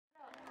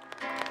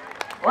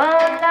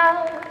one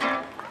love,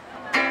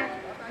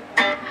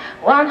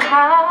 one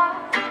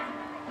heart.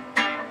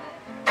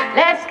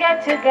 Let's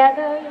get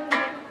together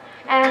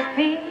and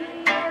feel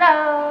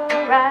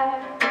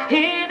alright.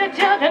 Hear the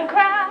children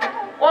cry,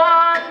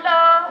 one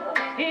love.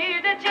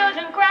 Hear the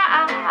children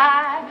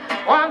cry,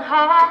 one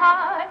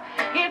heart.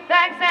 Give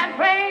thanks and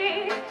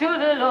praise to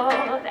the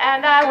Lord,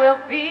 and I will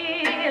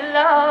feel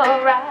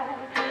alright.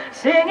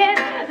 Singing,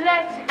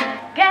 let's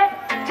get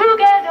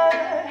together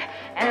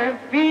and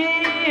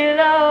feel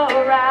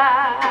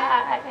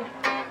alright.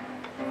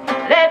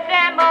 Let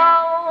them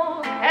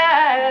all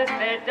cast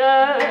their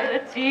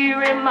dirty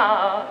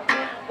remarks.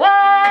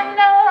 One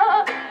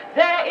love,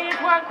 there is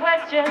one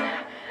question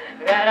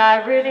that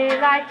I really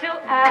like to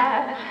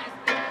ask.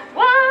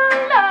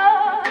 One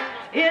love,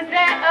 is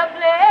there a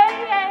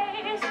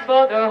place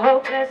for the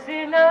hopeless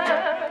sinner?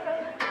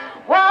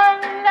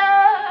 One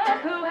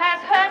love who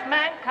has hurt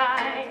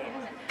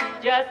mankind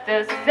just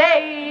to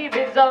save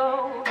his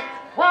own.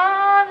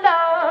 One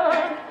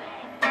love,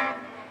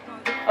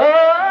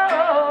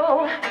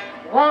 oh,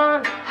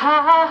 one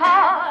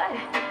heart.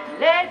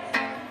 Let's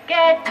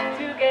get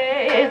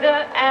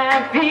together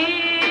and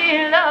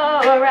feel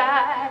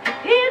alright.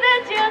 Hear the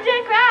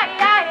children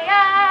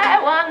cry,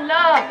 one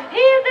love.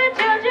 Hear the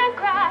children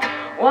cry,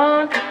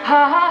 one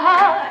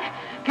heart.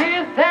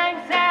 Give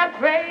thanks and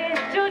praise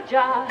to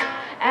Jah,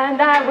 and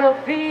I will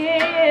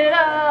feel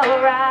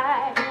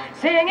alright.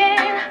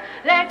 Singing,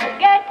 let's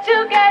get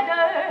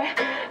together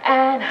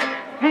and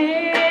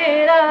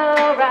feel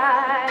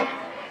alright.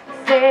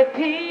 Say,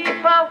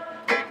 people,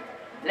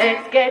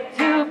 let's get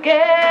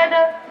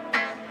together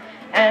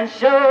and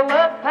show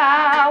a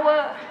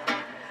power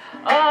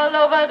all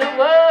over the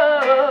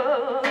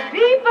world.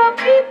 People,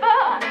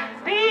 people,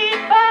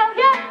 people,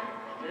 yeah.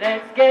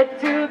 Let's get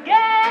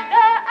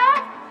together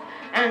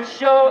and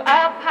show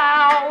our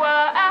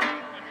power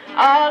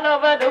all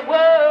over the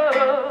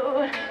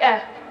world,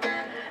 yeah.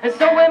 And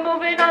so we're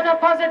moving on a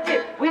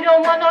positive. We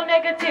don't want no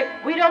negative.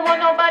 We don't want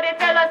nobody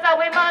tell us how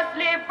we must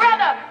live.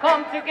 Brother,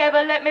 come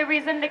together, let me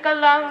reason a little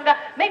longer.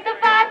 Make the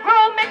vibe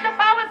grow, make the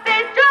power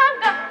stay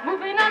stronger.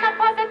 Moving on a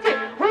positive.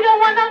 We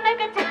don't want no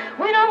negative.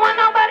 We don't want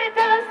nobody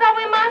tell us how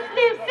we must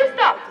live.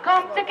 Sister,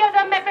 come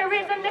together, make me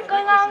reason a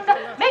little longer.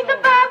 Make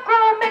the vibe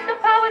grow, make the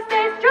power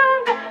stay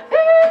stronger.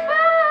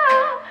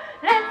 People,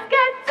 let's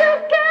get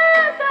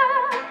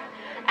together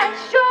and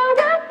show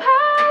our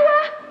power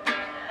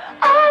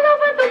all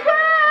over the world.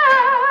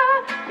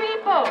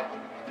 People,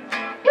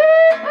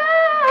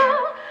 people,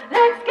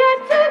 let's get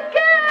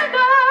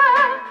together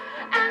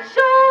and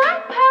show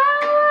our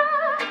power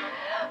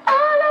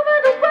all over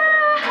the world.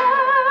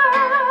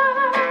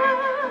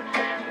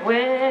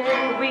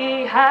 When we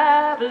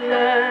have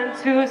learned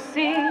to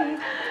see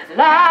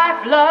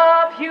life,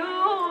 love,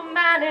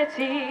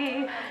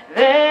 humanity,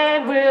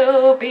 then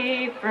we'll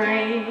be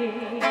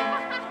free.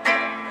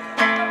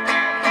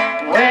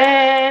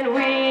 When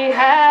we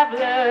have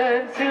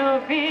learned to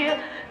feel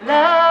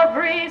love,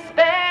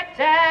 respect,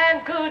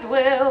 and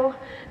goodwill,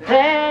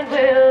 then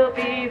we'll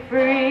be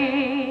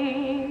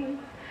free.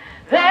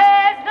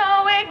 There's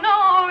no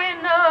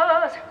ignoring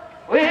us,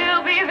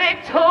 we'll be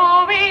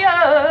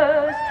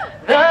victorious.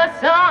 The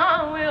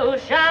sun will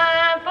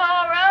shine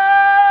for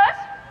us.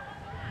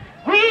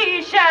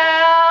 We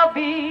shall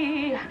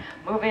be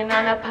moving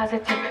on a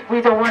positive.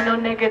 We don't want no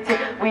negative.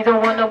 We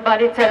don't want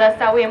nobody tell us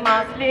how we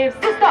must live.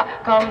 Sister,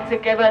 come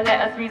together,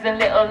 let us reason a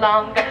little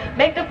longer.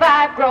 Make the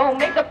vibe grow,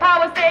 make the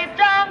power stay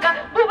stronger.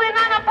 Moving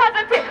on a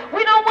positive.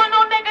 We don't want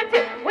no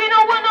negative. We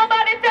don't want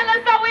nobody tell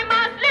us how we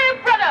must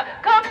live. Brother,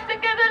 come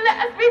together, let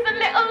us reason a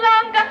little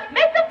longer.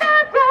 Make the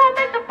vibe grow,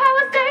 make the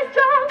power stay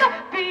stronger.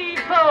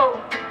 People,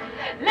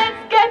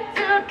 let's get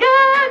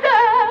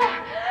together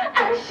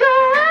and show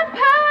our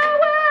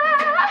power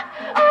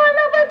all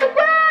over the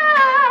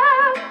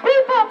world.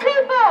 People,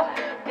 people,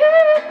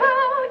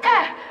 people,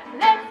 yeah.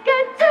 Let's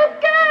get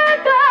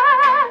together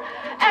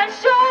and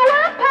show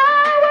our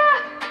power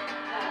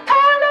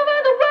all over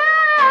the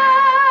world.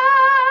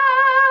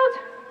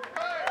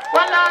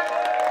 One love.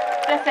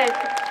 That's it.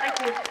 Thank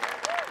you.